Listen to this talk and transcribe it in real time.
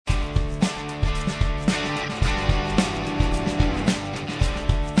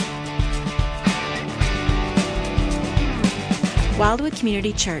Wildwood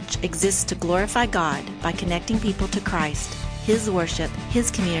Community Church exists to glorify God by connecting people to Christ, His worship, His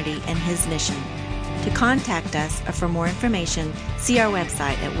community, and His mission. To contact us or for more information, see our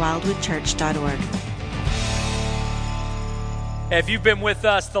website at wildwoodchurch.org. If you've been with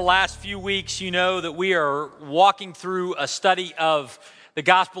us the last few weeks, you know that we are walking through a study of the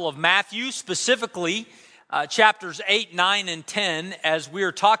Gospel of Matthew, specifically chapters 8, 9, and 10, as we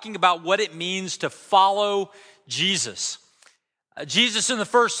are talking about what it means to follow Jesus. Jesus in the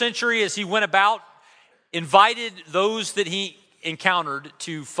first century, as he went about, invited those that he encountered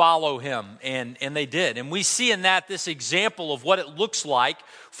to follow him, and they did. And we see in that this example of what it looks like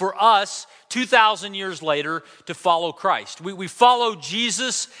for us 2,000 years later to follow Christ. We follow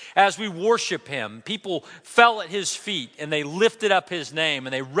Jesus as we worship him. People fell at his feet and they lifted up his name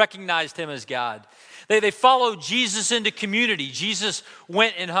and they recognized him as God. They followed Jesus into community. Jesus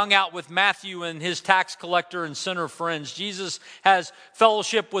went and hung out with Matthew and his tax collector and sinner friends. Jesus has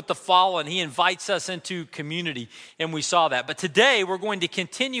fellowship with the fallen. He invites us into community, and we saw that. But today we're going to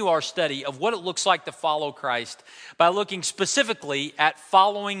continue our study of what it looks like to follow Christ by looking specifically at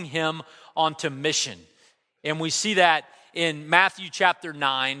following him onto mission. And we see that in Matthew chapter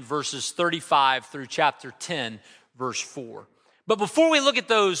 9, verses 35 through chapter 10, verse 4. But before we look at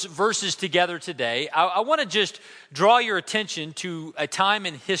those verses together today, I want to just draw your attention to a time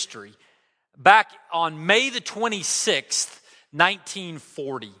in history. Back on May the 26th,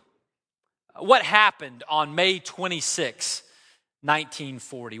 1940. What happened on May 26th,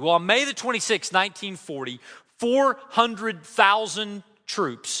 1940? Well, on May the 26th, 1940, 400,000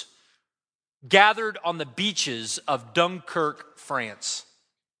 troops gathered on the beaches of Dunkirk, France.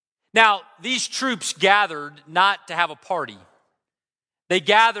 Now, these troops gathered not to have a party. They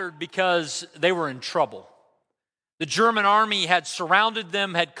gathered because they were in trouble. The German army had surrounded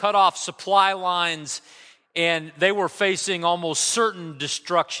them, had cut off supply lines, and they were facing almost certain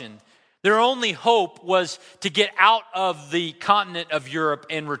destruction. Their only hope was to get out of the continent of Europe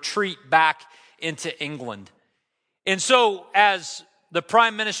and retreat back into England. And so, as the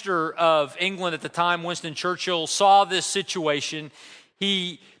Prime Minister of England at the time, Winston Churchill, saw this situation,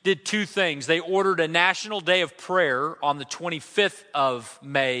 he did two things. They ordered a national day of prayer on the 25th of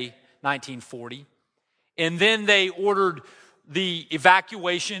May, 1940. And then they ordered the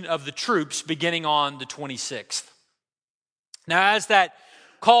evacuation of the troops beginning on the 26th. Now, as that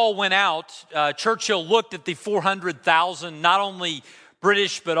call went out, Churchill looked at the 400,000, not only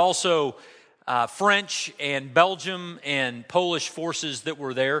British, but also French and Belgium and Polish forces that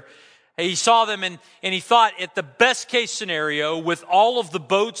were there. He saw them and he thought at the best case scenario, with all of the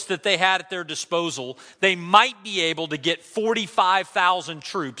boats that they had at their disposal, they might be able to get 45,000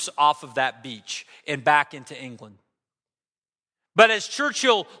 troops off of that beach and back into England. But as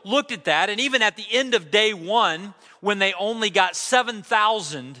Churchill looked at that, and even at the end of day one, when they only got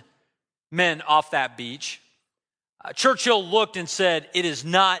 7,000 men off that beach, Churchill looked and said, "It is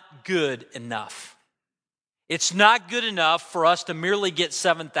not good enough. It's not good enough for us to merely get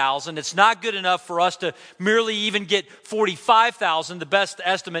 7,000. It's not good enough for us to merely even get 45,000, the best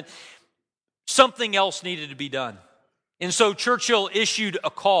estimate. Something else needed to be done." And so Churchill issued a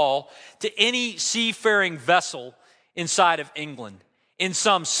call to any seafaring vessel inside of England. And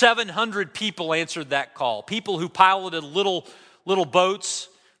some 700 people answered that call. People who piloted little boats,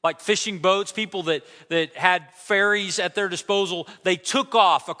 like fishing boats, people that had ferries at their disposal. They took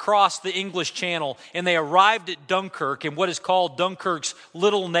off across the English Channel and they arrived at Dunkirk in what is called Dunkirk's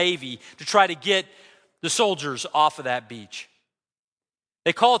Little Navy to try to get the soldiers off of that beach.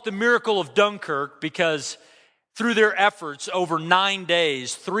 They call it the miracle of Dunkirk because through their efforts over 9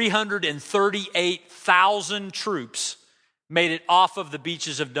 days, 338,000 troops made it off of the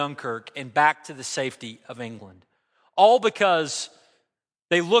beaches of Dunkirk and back to the safety of England. All because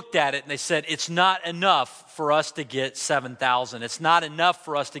they looked at it and they said, it's not enough for us to get 7,000. It's not enough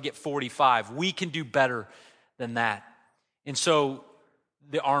for us to get 45. We can do better than that. And so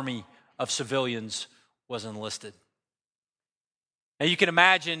the army of civilians was enlisted. Now you can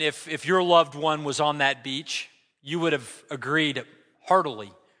imagine if your loved one was on that beach, you would have agreed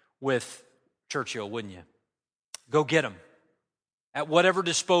heartily with Churchill, wouldn't you? Go get them. At whatever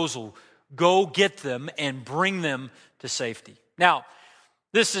disposal, go get them and bring them to safety. Now,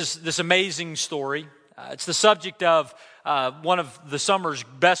 this is this amazing story. It's the subject of one of the summer's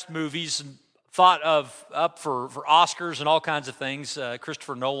best movies, thought of up for Oscars and all kinds of things,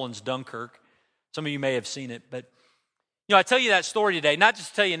 Christopher Nolan's Dunkirk. Some of you may have seen it. But, I tell you that story today, not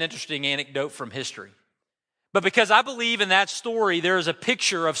just to tell you an interesting anecdote from history, but because I believe in that story there is a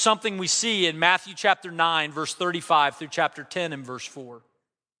picture of something we see in Matthew chapter 9, verse 35 through chapter 10 and verse 4.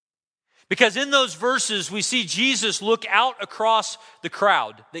 Because in those verses, we see Jesus look out across the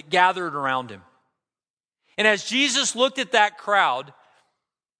crowd that gathered around him. And as Jesus looked at that crowd,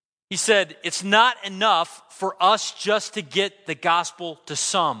 he said, it's not enough for us just to get the gospel to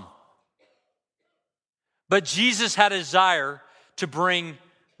some. But Jesus had a desire to bring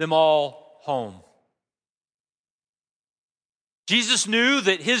them all home. Jesus knew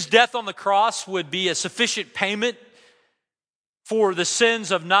that his death on the cross would be a sufficient payment for the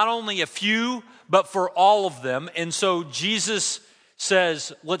sins of not only a few, but for all of them. And so Jesus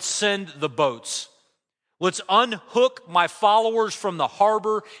says, let's send the boats. Let's unhook my followers from the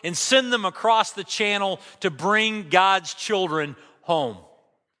harbor and send them across the channel to bring God's children home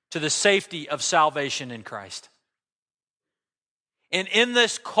to the safety of salvation in Christ. And in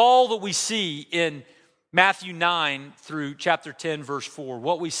this call that we see in Matthew 9 through chapter 10, verse 4,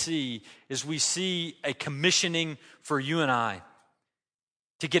 what we see is we see a commissioning for you and I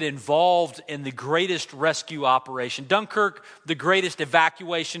to get involved in the greatest rescue operation. Dunkirk, the greatest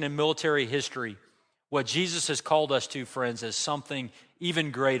evacuation in military history. What Jesus has called us to, friends, is something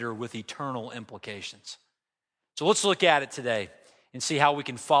even greater with eternal implications. So let's look at it today and see how we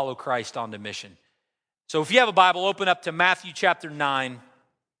can follow Christ on the mission. So if you have a Bible, open up to Matthew chapter 9,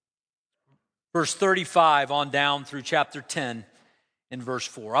 verse 35 on down through chapter 10 and verse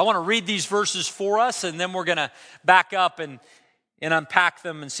 4. I want to read these verses for us, and then we're going to back up and unpack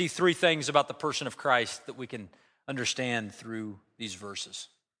them and see three things about the person of Christ that we can understand through these verses.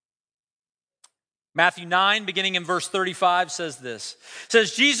 Matthew 9, beginning in verse 35, says this. It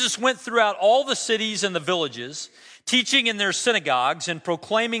says, Jesus went throughout all the cities and the villages, teaching in their synagogues and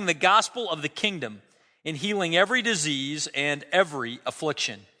proclaiming the gospel of the kingdom and healing every disease and every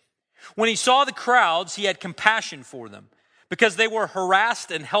affliction. When he saw the crowds, he had compassion for them because they were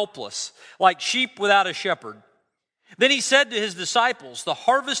harassed and helpless, like sheep without a shepherd. Then he said to his disciples, the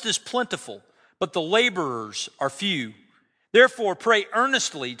harvest is plentiful, but the laborers are few. Therefore, pray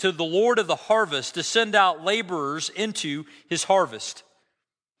earnestly to the Lord of the harvest to send out laborers into his harvest.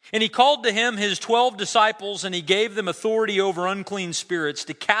 And he called to him his 12 disciples, and he gave them authority over unclean spirits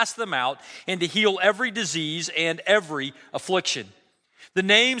to cast them out and to heal every disease and every affliction. The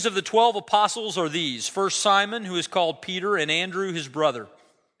names of the 12 apostles are these. First, Simon, who is called Peter, and Andrew, his brother.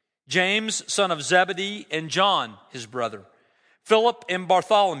 James, son of Zebedee, and John, his brother. Philip and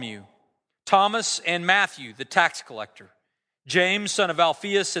Bartholomew. Thomas and Matthew, the tax collector. James, son of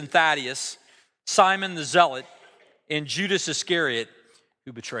Alphaeus and Thaddeus. Simon the Zealot, and Judas Iscariot,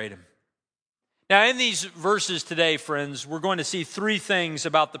 who betrayed him. Now, in these verses today, friends, we're going to see three things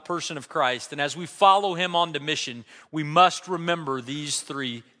about the person of Christ. And as we follow him on the mission, we must remember these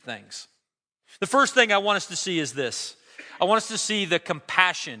three things. The first thing I want us to see is this. I want us to see the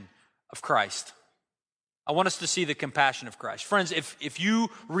compassion of Christ. I want us to see the compassion of Christ. Friends, if you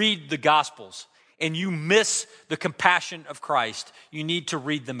read the Gospels and you miss the compassion of Christ, you need to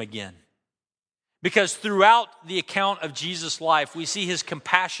read them again. Because throughout the account of Jesus' life, we see his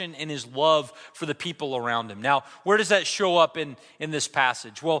compassion and his love for the people around him. Now, where does that show up in this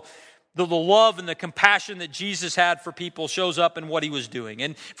passage? Well, the love and the compassion that Jesus had for people shows up in what he was doing.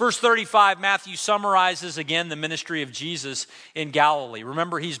 In verse 35, Matthew summarizes again the ministry of Jesus in Galilee.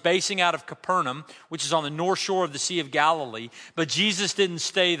 Remember, he's basing out of Capernaum, which is on the north shore of the Sea of Galilee, but Jesus didn't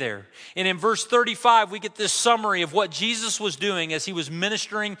stay there. And in verse 35, we get this summary of what Jesus was doing as he was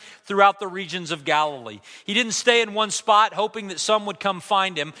ministering throughout the regions of Galilee. He didn't stay in one spot hoping that some would come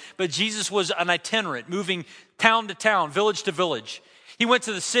find him, but Jesus was an itinerant, moving town to town, village to village. He went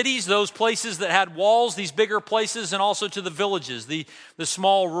to the cities, those places that had walls, these bigger places, and also to the villages, the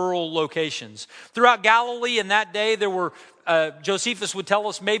small rural locations. Throughout Galilee in that day, there were, Josephus would tell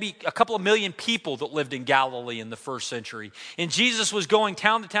us, maybe a couple of million people that lived in Galilee in the first century. And Jesus was going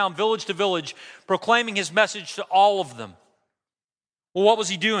town to town, village to village, proclaiming his message to all of them. Well, what was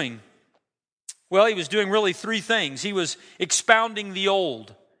he doing? Well, he was doing really three things. He was expounding the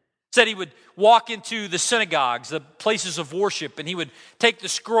old. Said he would walk into the synagogues, the places of worship, and he would take the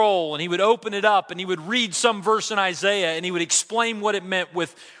scroll and he would open it up and he would read some verse in Isaiah and he would explain what it meant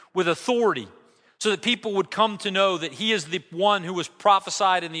with authority so that people would come to know that he is the one who was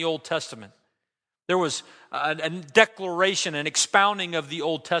prophesied in the Old Testament. There was a declaration, an expounding of the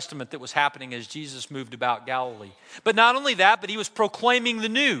Old Testament that was happening as Jesus moved about Galilee. But not only that, but he was proclaiming the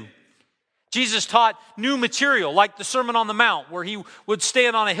new. Jesus taught new material, like the Sermon on the Mount, where he would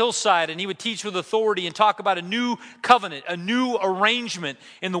stand on a hillside and he would teach with authority and talk about a new covenant, a new arrangement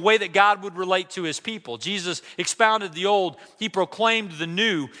in the way that God would relate to his people. Jesus expounded the old, he proclaimed the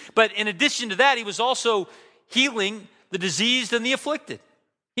new. But in addition to that, he was also healing the diseased and the afflicted.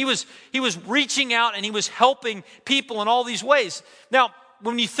 He was reaching out and he was helping people in all these ways. Now,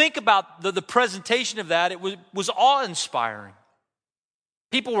 when you think about the presentation of that, it was awe-inspiring.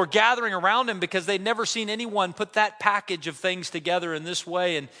 People were gathering around him because they'd never seen anyone put that package of things together in this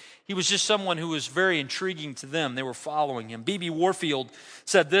way, and he was just someone who was very intriguing to them. They were following him. B.B. Warfield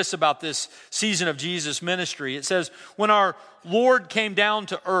said this about this season of Jesus' ministry. It says, when our Lord came down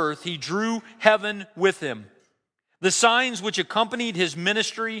to earth, he drew heaven with him. The signs which accompanied his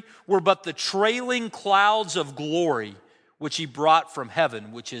ministry were but the trailing clouds of glory which he brought from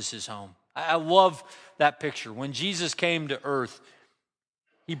heaven, which is his home. I love that picture. When Jesus came to earth,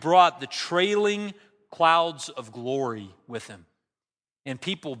 he brought the trailing clouds of glory with him. And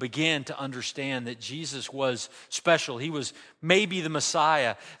people began to understand that Jesus was special. He was maybe the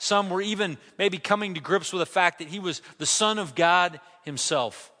Messiah. Some were even maybe coming to grips with the fact that he was the Son of God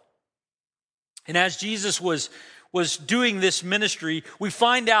himself. And as Jesus was doing this ministry, we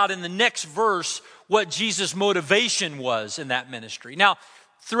find out in the next verse what Jesus' motivation was in that ministry. Now,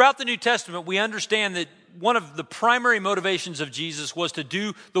 throughout the New Testament, we understand that one of the primary motivations of Jesus was to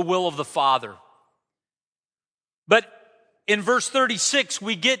do the will of the Father. But in verse 36,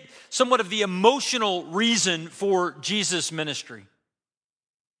 we get somewhat of the emotional reason for Jesus' ministry.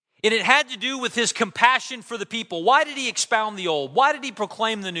 And it had to do with his compassion for the people. Why did he expound the old? Why did he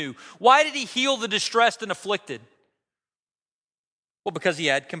proclaim the new? Why did he heal the distressed and afflicted? Well, because he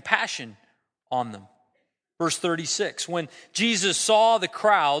had compassion on them. Verse 36, when Jesus saw the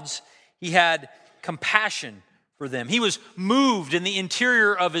crowds, he had compassion for them. He was moved in the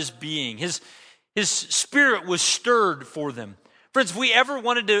interior of his being. His spirit was stirred for them. Friends, if we ever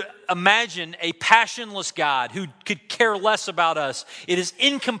wanted to imagine a passionless God who could care less about us, it is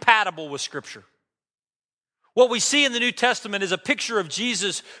incompatible with Scripture. What we see in the New Testament is a picture of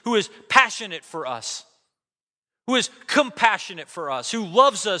Jesus who is passionate for us, who is compassionate for us, who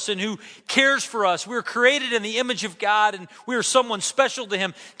loves us and who cares for us. We are created in the image of God and we are someone special to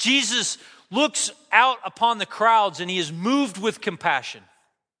him. Jesus looks out upon the crowds and he is moved with compassion.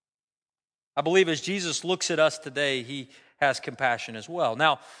 I believe as Jesus looks at us today, he has compassion as well.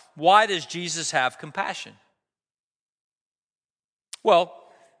 Now, why does Jesus have compassion? Well,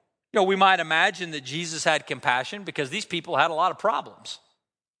 we might imagine that Jesus had compassion because these people had a lot of problems.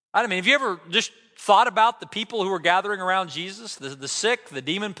 I mean, have you ever just thought about the people who were gathering around Jesus, the sick, the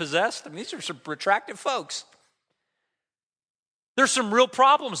demon-possessed? I mean, these are some attractive folks. There's some real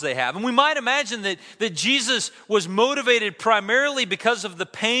problems they have. And we might imagine that Jesus was motivated primarily because of the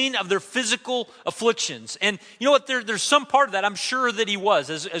pain of their physical afflictions. And you know what? There's some part of that I'm sure that he was.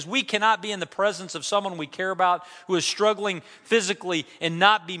 As we cannot be in the presence of someone we care about who is struggling physically and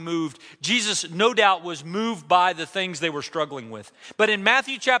not be moved, Jesus no doubt was moved by the things they were struggling with. But in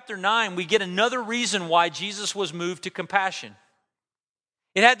Matthew chapter 9, we get another reason why Jesus was moved to compassion.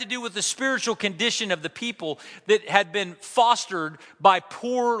 It had to do with the spiritual condition of the people that had been fostered by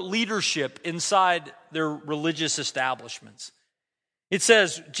poor leadership inside their religious establishments. It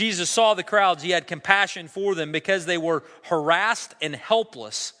says, Jesus saw the crowds, he had compassion for them because they were harassed and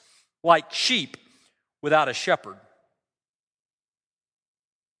helpless like sheep without a shepherd.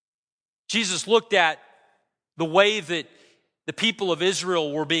 Jesus looked at the way that the people of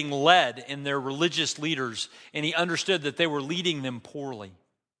Israel were being led in their religious leaders, and he understood that they were leading them poorly.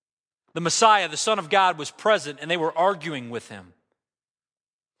 The Messiah, the Son of God, was present, and they were arguing with him.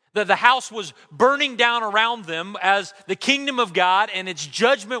 The house was burning down around them as the kingdom of God and its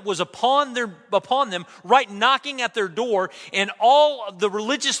judgment was upon them, right knocking at their door, and all the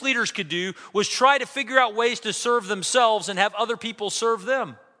religious leaders could do was try to figure out ways to serve themselves and have other people serve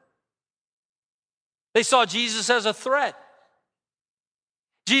them. They saw Jesus as a threat.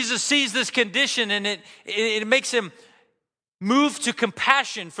 Jesus sees this condition, and it makes him moved to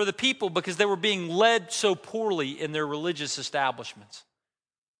compassion for the people because they were being led so poorly in their religious establishments.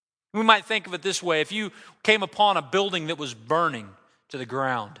 We might think of it this way. If you came upon a building that was burning to the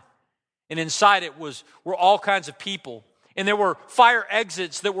ground, and inside it were all kinds of people, and there were fire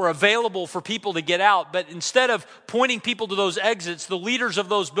exits that were available for people to get out, but instead of pointing people to those exits, the leaders of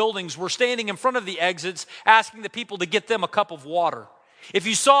those buildings were standing in front of the exits asking the people to get them a cup of water. If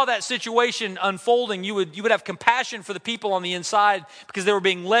you saw that situation unfolding, you would have compassion for the people on the inside because they were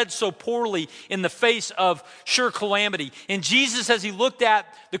being led so poorly in the face of sure calamity. And Jesus, as he looked at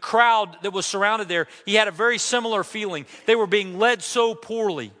the crowd that was surrounded there, he had a very similar feeling. They were being led so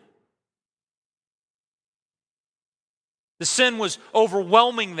poorly. The sin was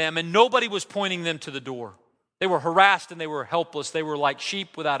overwhelming them, and nobody was pointing them to the door. They were harassed and they were helpless. They were like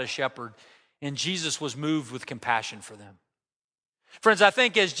sheep without a shepherd. And Jesus was moved with compassion for them. Friends, I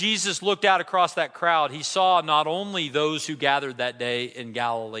think as Jesus looked out across that crowd, he saw not only those who gathered that day in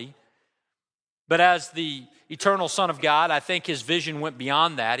Galilee, But as the eternal Son of God, I think his vision went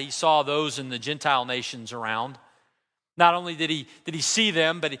beyond that. He saw those in the Gentile nations around. Not only did he see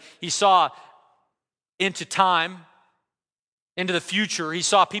them, but he saw into time, into the future. He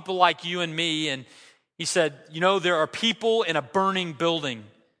saw people like you and me, and he said, there are people in a burning building,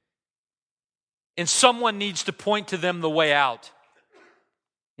 and someone needs to point to them the way out.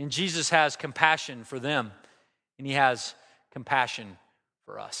 And Jesus has compassion for them, and he has compassion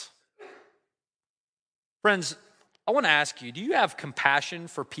for us. Friends, I want to ask you, do you have compassion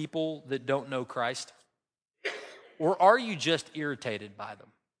for people that don't know Christ? Or are you just irritated by them?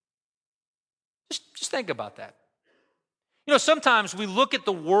 Just think about that. Sometimes we look at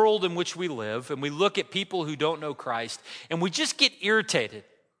the world in which we live, and we look at people who don't know Christ, and we just get irritated.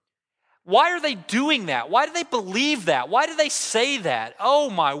 Why are they doing that? Why do they believe that? Why do they say that? Oh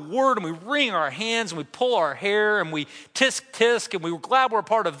my word, and we wring our hands and we pull our hair and we tisk, and we're glad we're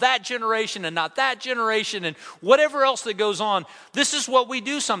part of that generation and not that generation and whatever else that goes on. This is what we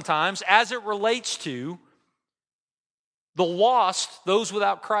do sometimes as it relates to the lost, those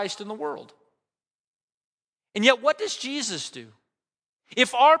without Christ in the world. And yet, what does Jesus do?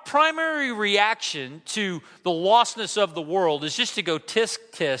 If our primary reaction to the lostness of the world is just to go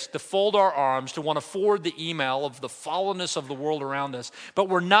tisk, to fold our arms, to want to forward the email of the fallenness of the world around us, but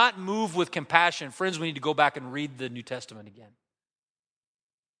we're not moved with compassion, friends, we need to go back and read the New Testament again.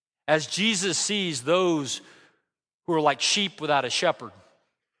 As Jesus sees those who are like sheep without a shepherd,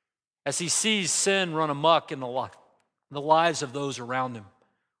 as he sees sin run amok in the lives of those around him,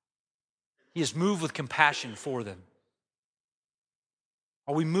 he is moved with compassion for them.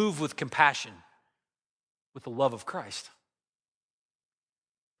 Are we moved with compassion, with the love of Christ?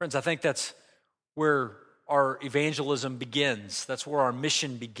 Friends, I think that's where our evangelism begins. That's where our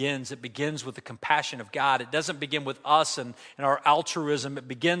mission begins. It begins with the compassion of God. It doesn't begin with us and our altruism. It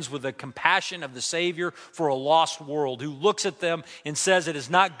begins with the compassion of the Savior for a lost world who looks at them and says it is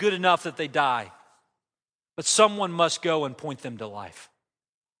not good enough that they die, but someone must go and point them to life.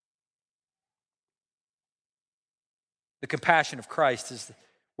 The compassion of Christ is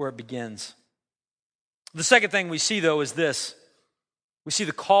where it begins. The second thing we see, though, is this. We see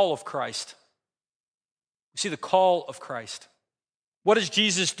the call of Christ. We see the call of Christ. What does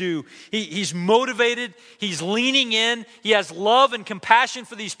Jesus do? He's motivated. He's leaning in. He has love and compassion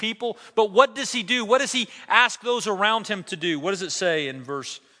for these people. But what does he do? What does he ask those around him to do? What does it say in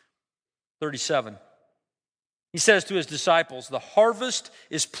verse 37? He says to his disciples, "The harvest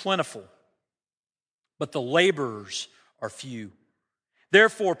is plentiful, but the laborers are few.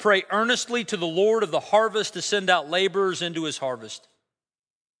 Therefore, pray earnestly to the Lord of the harvest to send out laborers into his harvest."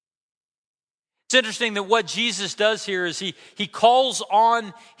 It's interesting that what Jesus does here is he calls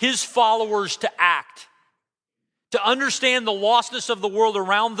on his followers to act, to understand the lostness of the world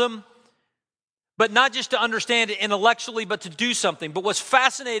around them, but not just to understand it intellectually, but to do something. But what's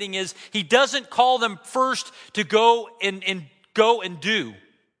fascinating is he doesn't call them first to go and do.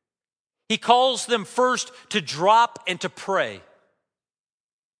 He calls them first to drop and to pray.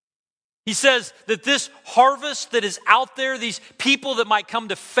 He says that this harvest that is out there, these people that might come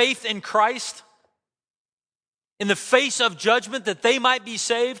to faith in Christ, in the face of judgment, that they might be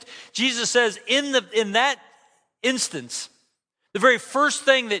saved, Jesus says in that instance, the very first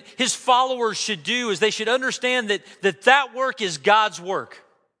thing that his followers should do is they should understand that work is God's work.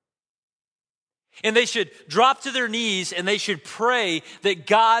 And they should drop to their knees and they should pray that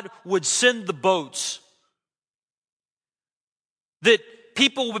God would send the boats. That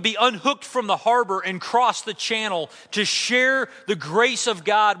people would be unhooked from the harbor and cross the channel to share the grace of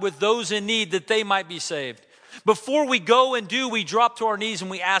God with those in need that they might be saved. Before we go and do, we drop to our knees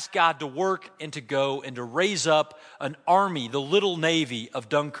and we ask God to work and to go and to raise up an army, the little navy of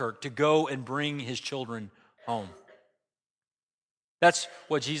Dunkirk, to go and bring his children home. That's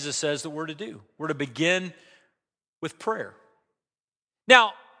what Jesus says that we're to do. We're to begin with prayer.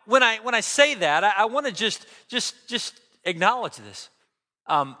 Now, when I say that, I want to just acknowledge this.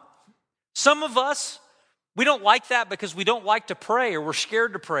 Some of us, we don't like that because we don't like to pray, or we're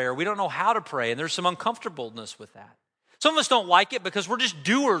scared to pray, or we don't know how to pray, and there's some uncomfortableness with that. Some of us don't like it because we're just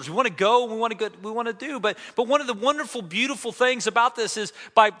doers. We want to go and we want to do. But one of the wonderful, beautiful things about this is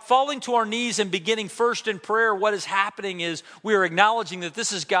by falling to our knees and beginning first in prayer, what is happening is we are acknowledging that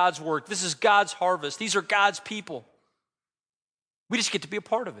this is God's work. This is God's harvest. These are God's people. We just get to be a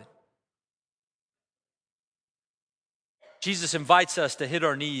part of it. Jesus invites us to hit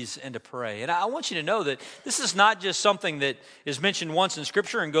our knees and to pray. And I want you to know that this is not just something that is mentioned once in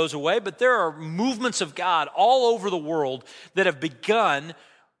Scripture and goes away, but there are movements of God all over the world that have begun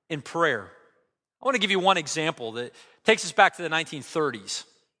in prayer. I want to give you one example that takes us back to the 1930s.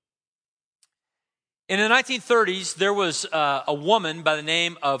 In the 1930s, there was a woman by the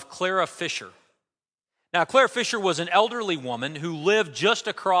name of Clara Fisher. Now, Clara Fisher was an elderly woman who lived just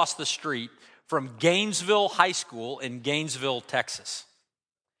across the street from Gainesville High School in Gainesville, Texas.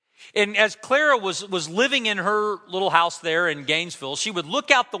 And as Clara was living in her little house there in Gainesville, she would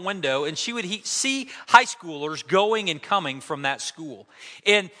look out the window and she would see high schoolers going and coming from that school.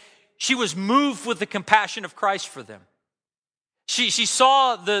 And she was moved with the compassion of Christ for them. She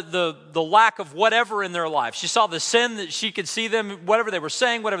saw the lack of whatever in their life. She saw the sin that she could see them, whatever they were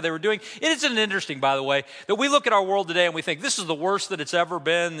saying, whatever they were doing. It isn't interesting, by the way, that we look at our world today and we think this is the worst that it's ever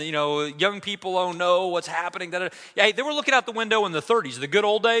been. You know, young people don't know what's happening. Yeah, they were looking out the window in the 30s, the good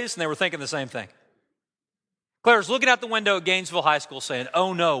old days, and they were thinking the same thing. Claire's looking out the window at Gainesville High School saying,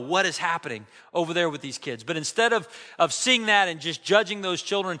 oh no, what is happening over there with these kids? But instead of seeing that and just judging those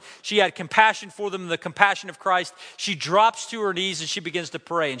children, she had compassion for them, the compassion of Christ. She drops to her knees and she begins to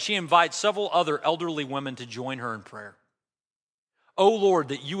pray. And she invites several other elderly women to join her in prayer. Oh Lord,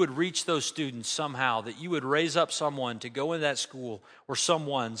 that you would reach those students somehow, that you would raise up someone to go into that school or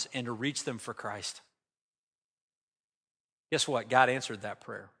someone's and to reach them for Christ. Guess what? God answered that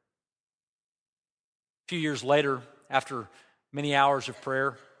prayer. A few years later, after many hours of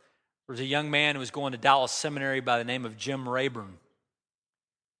prayer, there was a young man who was going to Dallas Seminary by the name of Jim Rayburn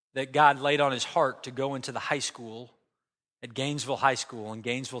that God laid on his heart to go into the high school at Gainesville High School in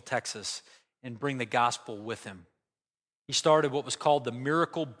Gainesville, Texas, and bring the gospel with him. He started what was called the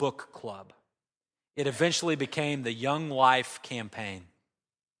Miracle Book Club. It eventually became the Young Life Campaign.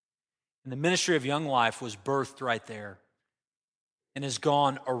 And the ministry of Young Life was birthed right there and has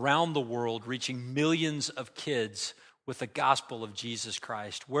gone around the world, reaching millions of kids with the gospel of Jesus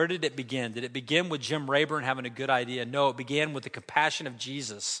Christ. Where did it begin? Did it begin with Jim Rayburn having a good idea? No, it began with the compassion of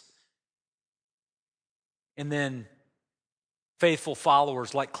Jesus. And then faithful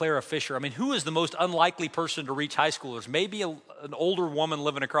followers like Clara Fisher. I mean, who is the most unlikely person to reach high schoolers? Maybe an older woman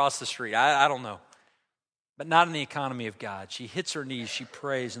living across the street. I don't know. But not in the economy of God. She hits her knees, she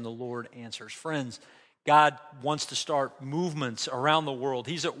prays, and the Lord answers. Friends, God wants to start movements around the world.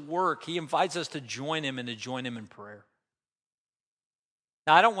 He's at work. He invites us to join him and to join him in prayer.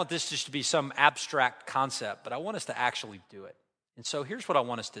 Now, I don't want this just to be some abstract concept, but I want us to actually do it. And so here's what I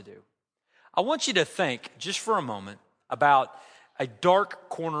want us to do. I want you to think just for a moment about a dark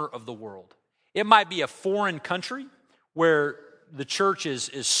corner of the world. It might be a foreign country where the church is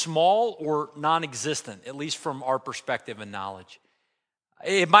small or non-existent, at least from our perspective and knowledge.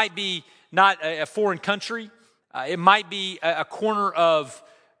 It might be not a foreign country. It might be a corner of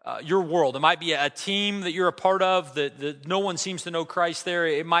your world. It might be a team that you're a part of that no one seems to know Christ there.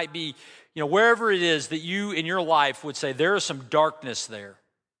 It might be, wherever it is that you in your life would say there is some darkness there.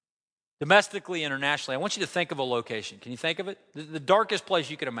 Domestically, internationally, I want you to think of a location. Can you think of it? The darkest place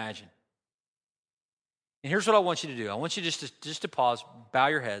you can imagine. And here's what I want you to do. I want you just to pause, bow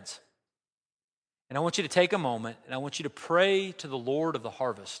your heads. And I want you to take a moment and I want you to pray to the Lord of the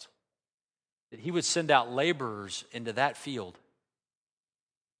harvest that he would send out laborers into that field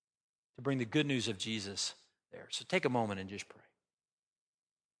to bring the good news of Jesus there. So take a moment and just pray.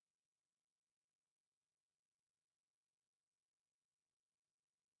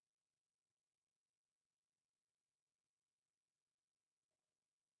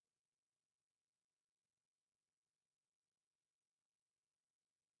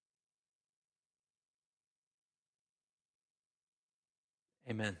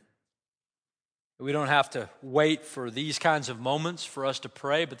 Amen. We don't have to wait for these kinds of moments for us to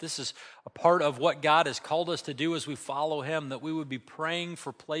pray, but this is a part of what God has called us to do as we follow him, that we would be praying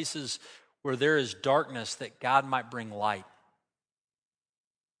for places where there is darkness, that God might bring light.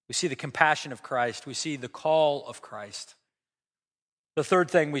 We see the compassion of Christ. We see the call of Christ. The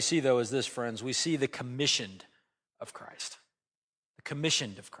third thing we see, though, is this, friends. We see the commissioned of Christ. The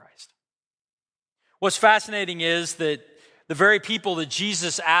commissioned of Christ. What's fascinating is that the very people that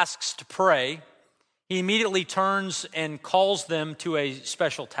Jesus asks to pray, he immediately turns and calls them to a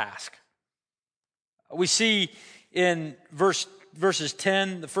special task. We see in verses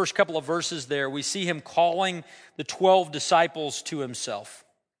 10, the first couple of verses there, we see him calling the 12 disciples to himself.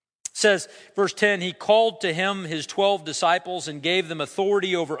 It says, verse 10, he called to him his 12 disciples and gave them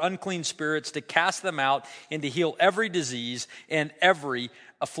authority over unclean spirits to cast them out and to heal every disease and every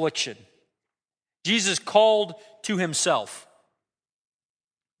affliction. Jesus called to himself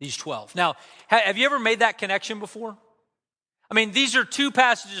these 12. Now, have you ever made that connection before? I mean, these are two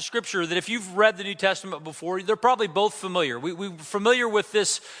passages of Scripture that if you've read the New Testament before, they're probably both familiar. We're familiar with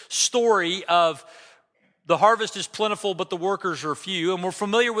this story of the harvest is plentiful, but the workers are few. And we're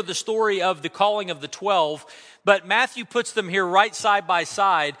familiar with the story of the calling of the 12. But Matthew puts them here right side by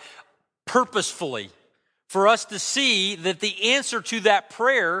side purposefully. for us to see that the answer to that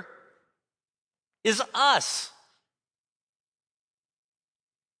prayer is us.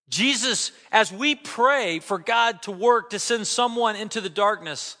 Jesus, as we pray for God to work to send someone into the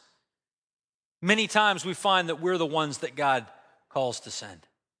darkness, many times we find that we're the ones that God calls to send.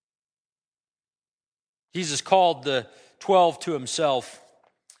 Jesus called the 12 to himself.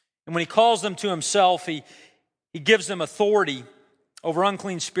 And when he calls them to himself, he gives them authority over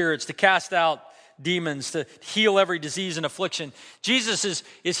unclean spirits, to cast out demons, to heal every disease and affliction. Jesus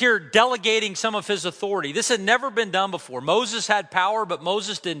is here delegating some of his authority. This had never been done before. Moses had power, but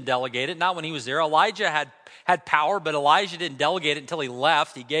Moses didn't delegate it, not when he was there. Elijah had power, but Elijah didn't delegate it until he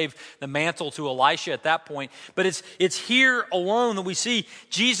left. He gave the mantle to Elisha at that point. But it's here alone that we see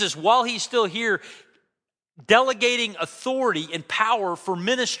Jesus, while he's still here, delegating authority and power for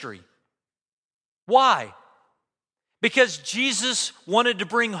ministry. Why? Because Jesus wanted to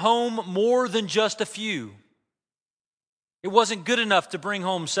bring home more than just a few. It wasn't good enough to bring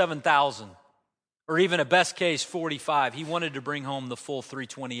home 7,000 or even a best case 45. He wanted to bring home the full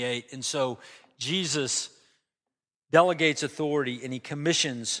 328. And so Jesus delegates authority and he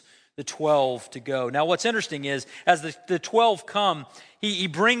commissions the 12 to go. Now what's interesting is as the 12 come, he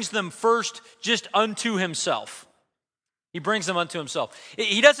brings them first just unto himself. He brings them unto himself.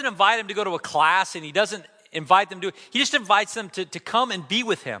 He doesn't invite them to go to a class, and he doesn't invite them to, he just invites them to come and be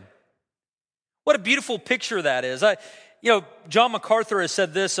with him. What a beautiful picture that is. John MacArthur has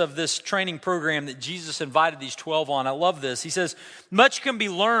said this of this training program that Jesus invited these 12 on. I love this. He says, much can be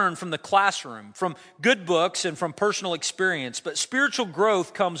learned from the classroom, from good books and from personal experience, but spiritual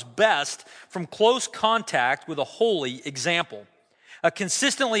growth comes best from close contact with a holy example. A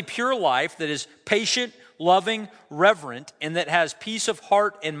consistently pure life that is patient, loving, reverent, and that has peace of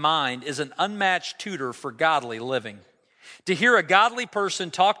heart and mind is an unmatched tutor for godly living. To hear a godly person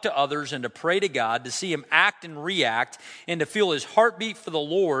talk to others and to pray to God, to see him act and react, and to feel his heartbeat for the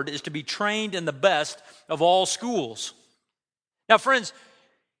Lord is to be trained in the best of all schools. Now, friends,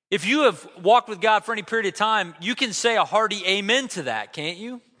 if you have walked with God for any period of time, you can say a hearty amen to that, can't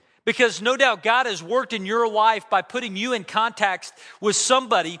you? Because no doubt God has worked in your life by putting you in contact with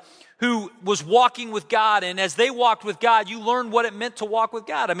somebody who was walking with God, and as they walked with God, you learned what it meant to walk with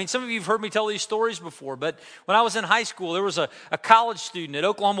God. I mean, some of you have heard me tell these stories before, but when I was in high school, there was a college student at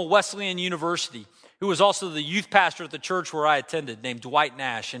Oklahoma Wesleyan University who was also the youth pastor at the church where I attended, named Dwight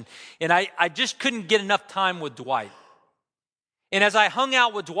Nash, and I just couldn't get enough time with Dwight. And as I hung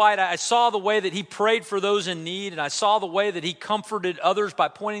out with Dwight, I saw the way that he prayed for those in need, and I saw the way that he comforted others by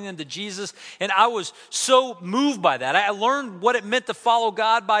pointing them to Jesus, and I was so moved by that. I learned what it meant to follow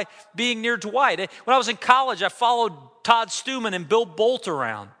God by being near Dwight. When I was in college, I followed Todd Stuman and Bill Bolt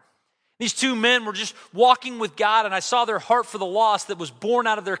around. These two men were just walking with God, and I saw their heart for the lost that was born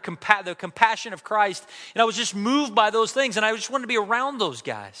out of the compassion of Christ, and I was just moved by those things, and I just wanted to be around those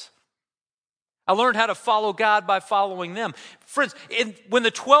guys. I learned how to follow God by following them. Friends, when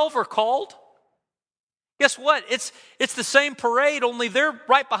the 12 are called, guess what? It's the same parade, only they're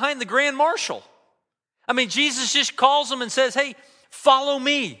right behind the grand marshal. I mean, Jesus just calls them and says, hey, follow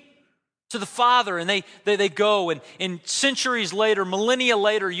me to the Father. And they go, and centuries later, millennia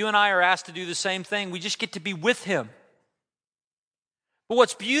later, you and I are asked to do the same thing. We just get to be with him. But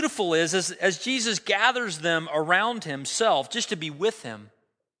what's beautiful is, as Jesus gathers them around himself just to be with him,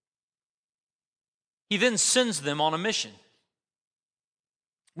 he then sends them on a mission.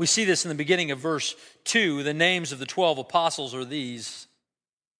 We see this in the beginning of verse 2. The names of the 12 apostles are these.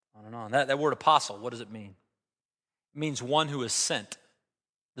 On and on. That word apostle, what does it mean? It means one who is sent.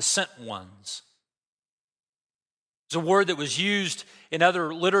 The sent ones. It's a word that was used in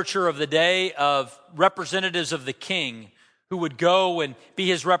other literature of the day of representatives of the king who would go and be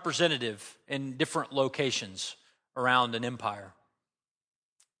his representative in different locations around an empire.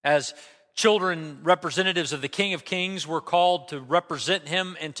 As children, representatives of the King of Kings, were called to represent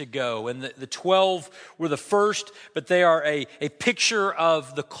him and to go. And the 12 were the first, but they are a picture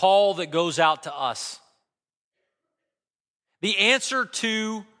of the call that goes out to us. The answer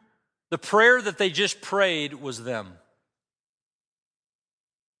to the prayer that they just prayed was them.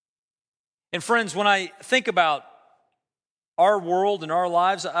 And friends, when I think about our world and our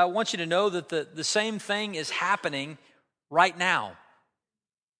lives, I want you to know that the same thing is happening right now.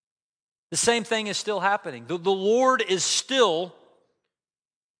 The same thing is still happening. The Lord is still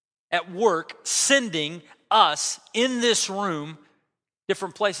at work sending us in this room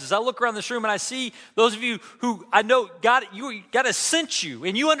different places. I look around this room and I see those of you who I know God has sent you,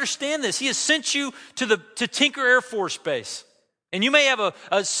 and you understand this. He has sent you to Tinker Air Force Base. And you may have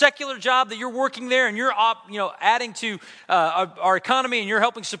a secular job that you're working there and you're adding to our economy and you're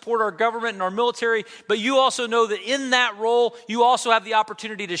helping support our government and our military, but you also know that in that role, you also have the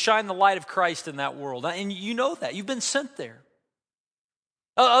opportunity to shine the light of Christ in that world. And you know that. You've been sent there.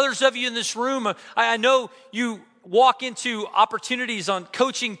 Others of you in this room, I know you walk into opportunities on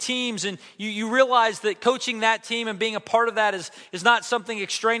coaching teams and you realize that coaching that team and being a part of that is not something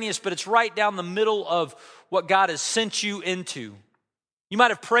extraneous, but it's right down the middle of what God has sent you into. You might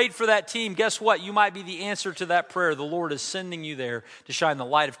have prayed for that team. Guess what? You might be the answer to that prayer. The Lord is sending you there to shine the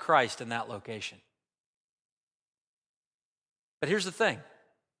light of Christ in that location. But here's the thing.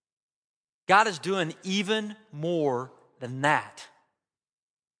 God is doing even more than that.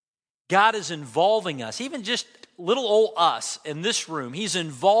 God is involving us, even just little old us in this room. He's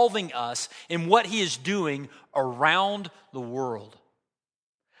involving us in what he is doing around the world.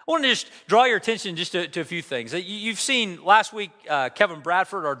 I want to just draw your attention just to a few things. You've seen last week, Kevin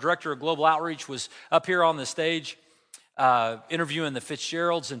Bradford, our director of global outreach, was up here on the stage interviewing the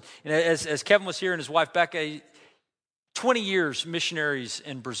Fitzgeralds. And as Kevin was here and his wife Becca, 20 years missionaries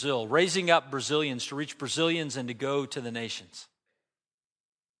in Brazil, raising up Brazilians to reach Brazilians and to go to the nations.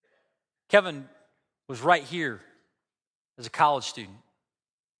 Kevin was right here as a college student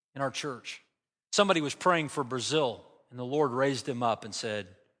in our church. Somebody was praying for Brazil, and the Lord raised him up and said,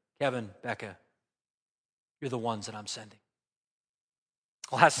 Kevin, Becca, you're the ones that I'm sending.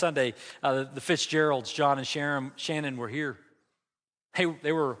 Last Sunday, the Fitzgeralds, John and Shannon were here.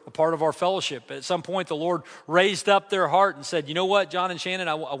 They were a part of our fellowship. At some point, the Lord raised up their heart and said, you know what, John and Shannon,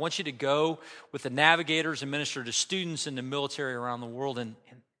 I want you to go with the navigators and minister to students in the military around the world. And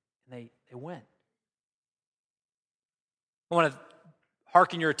they went. I want to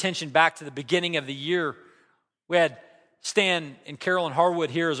hearken your attention back to the beginning of the year. We had Stan and Carolyn Harwood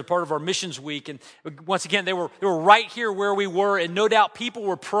here as a part of our missions week. And once again, they were right here where we were. And no doubt people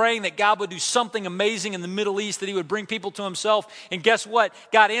were praying that God would do something amazing in the Middle East, that he would bring people to himself. And guess what?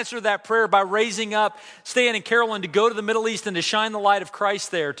 God answered that prayer by raising up Stan and Carolyn to go to the Middle East and to shine the light of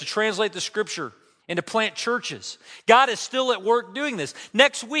Christ there, to translate the scripture and to plant churches. God is still at work doing this.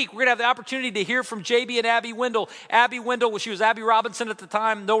 Next week, we're going to have the opportunity to hear from JB and Abby Wendell. Abby Wendell, she was Abby Robinson at the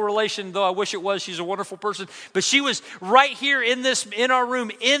time, no relation, though I wish it was. She's a wonderful person. But she was right here in our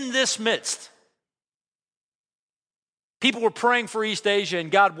room, in this midst. People were praying for East Asia,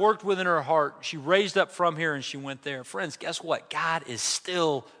 and God worked within her heart. She raised up from here, and she went there. Friends, guess what? God is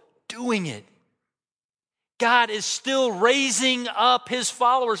still doing it. God is still raising up his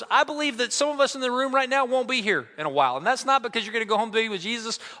followers. I believe that some of us in the room right now won't be here in a while. And that's not because you're going to go home to be with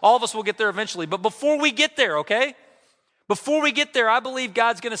Jesus. All of us will get there eventually. But before we get there, okay? Before we get there, I believe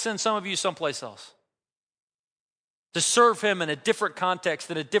God's going to send some of you someplace else to serve him in a different context,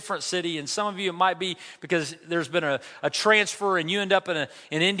 in a different city. And some of you, it might be because there's been a transfer and you end up in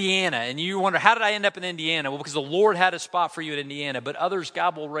Indiana. And you wonder, how did I end up in Indiana? Well, because the Lord had a spot for you in Indiana. But others,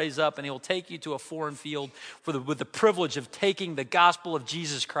 God will raise up and he'll take you to a foreign field with the privilege of taking the gospel of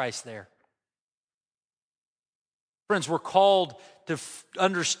Jesus Christ there. Friends, we're called to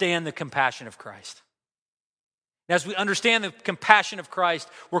understand the compassion of Christ. As we understand the compassion of Christ,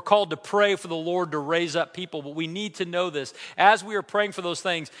 we're called to pray for the Lord to raise up people. But we need to know this. As we are praying for those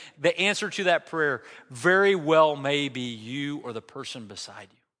things, the answer to that prayer very well may be you or the person beside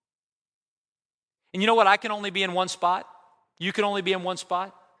you. And you know what? I can only be in one spot. You can only be in one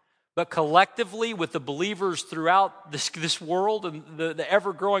spot. But collectively, with the believers throughout this world and the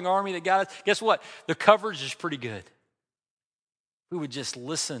ever-growing army that God has, guess what? The coverage is pretty good. We would just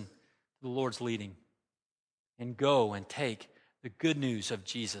listen to the Lord's leading and go and take the good news of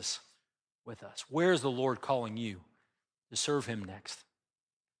Jesus with us. Where is the Lord calling you to serve him next?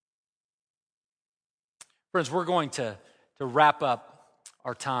 Friends, we're going to wrap up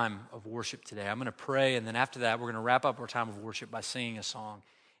our time of worship today. I'm going to pray, and then after that, we're going to wrap up our time of worship by singing a song.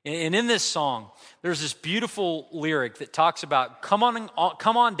 And in this song, there's this beautiful lyric that talks about, come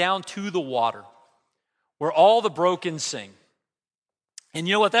on down to the water, where all the broken sing. And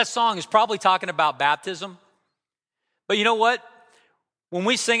you know what? That song is probably talking about baptism. But you know what? When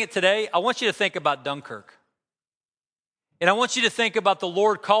we sing it today, I want you to think about Dunkirk. And I want you to think about the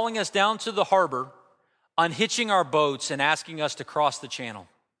Lord calling us down to the harbor, unhitching our boats and asking us to cross the channel,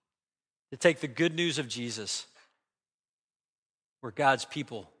 to take the good news of Jesus where God's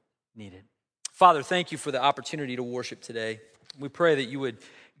people need it. Father, thank you for the opportunity to worship today. We pray that you would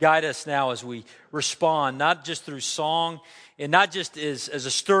guide us now as we respond, not just through song and not just as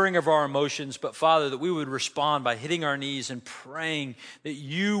a stirring of our emotions, but Father, that we would respond by hitting our knees and praying that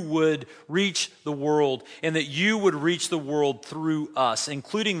you would reach the world and that you would reach the world through us,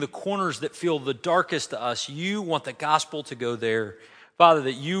 including the corners that feel the darkest to us. You want the gospel to go there. Father,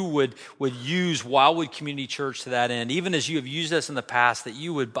 that you would use Wildwood Community Church to that end, even as you have used us in the past, that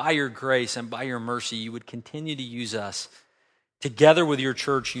you would, by your grace and by your mercy, you would continue to use us together with your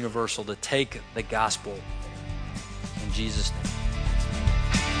church universal to take the gospel. In Jesus' name.